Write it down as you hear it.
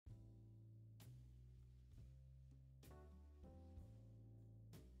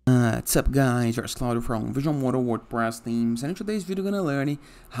What's up guys, it's Claudio from Visual Model WordPress Themes, and in today's video we're gonna learn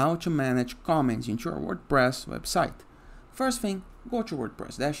how to manage comments into your WordPress website. First thing, go to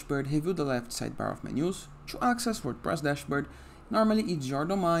WordPress dashboard, review the left sidebar of menus. To access WordPress dashboard, normally it's your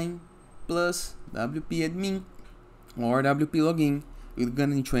domain plus WP admin or WP login. You're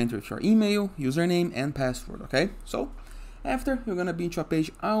gonna need to enter your email, username and password, okay? So after, you're gonna be into a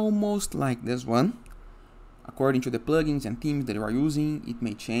page almost like this one. According to the plugins and themes that you are using, it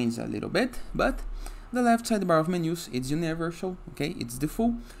may change a little bit, but the left sidebar of menus is universal, okay? It's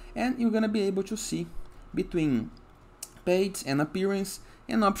default, and you're gonna be able to see between page and appearance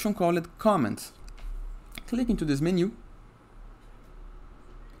an option called comments. Click into this menu,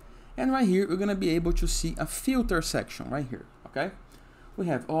 and right here you're gonna be able to see a filter section right here, okay? We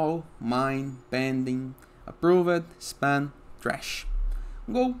have all, mine, pending, approved, spam, trash.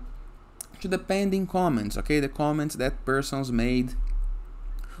 Go to the pending comments, okay, the comments that persons made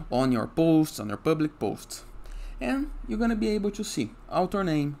on your posts, on your public posts, and you're gonna be able to see author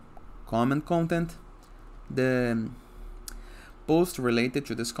name, comment content, the post related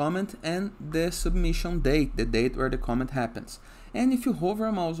to this comment, and the submission date, the date where the comment happens. And if you hover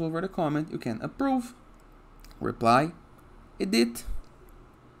a mouse over the comment, you can approve, reply, edit,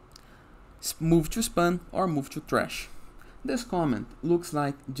 move to spam, or move to trash. This comment looks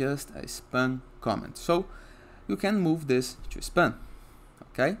like just a spam comment, so you can move this to spam,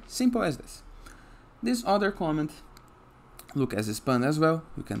 okay? Simple as this. This other comment look as a spam as well,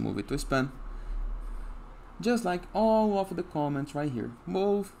 you can move it to spam. Just like all of the comments right here,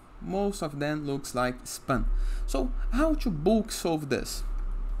 most of them looks like spam. So how to bulk solve this?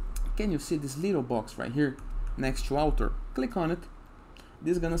 Can you see this little box right here next to author? Click on it.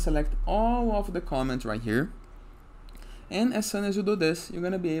 This is gonna select all of the comments right here. And as soon as you do this, you're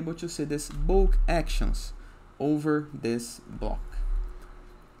gonna be able to see this bulk actions over this block.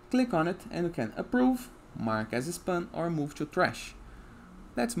 Click on it and you can approve, mark as spam, or move to trash.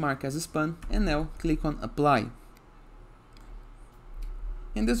 Let's mark as spam, and now click on apply.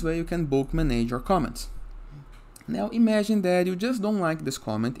 In this way you can bulk manage your comments. Now imagine that you just don't like this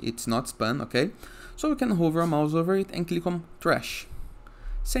comment, it's not spam, okay? So you can hover a mouse over it and click on trash.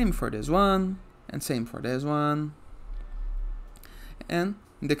 Same for this one, and same for this one. And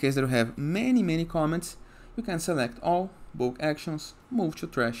in the case that you have many comments, you can select all, bulk actions, move to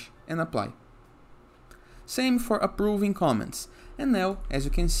trash, and apply. Same for approving comments. And now, as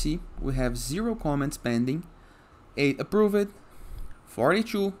you can see, we have 0 comments pending, 8 approved,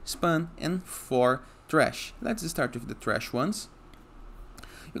 42 spam, and 4 trash. Let's start with the trash ones.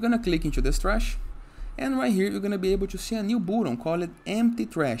 You're gonna click into this trash, and right here you're gonna be able to see a new button called empty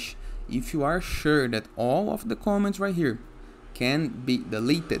trash. If you are sure that all of the comments right here can be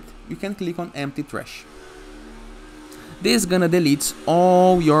deleted, you can click on empty trash. This is gonna delete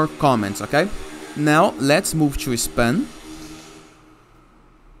all your comments, okay? Now let's move to spam.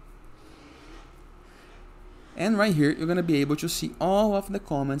 And right here you're gonna be able to see all of the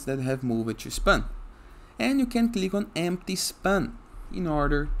comments that have moved to spam. And you can click on empty spam in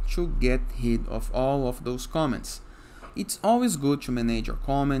order to get rid of all of those comments. It's always good to manage your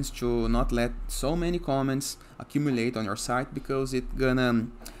comments, to not let so many comments accumulate on your site, because it's gonna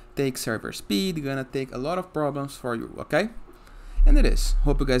take server speed, gonna take a lot of problems for you, okay? And it is.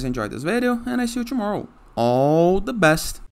 Hope you guys enjoyed this video, and I see you tomorrow. All the best!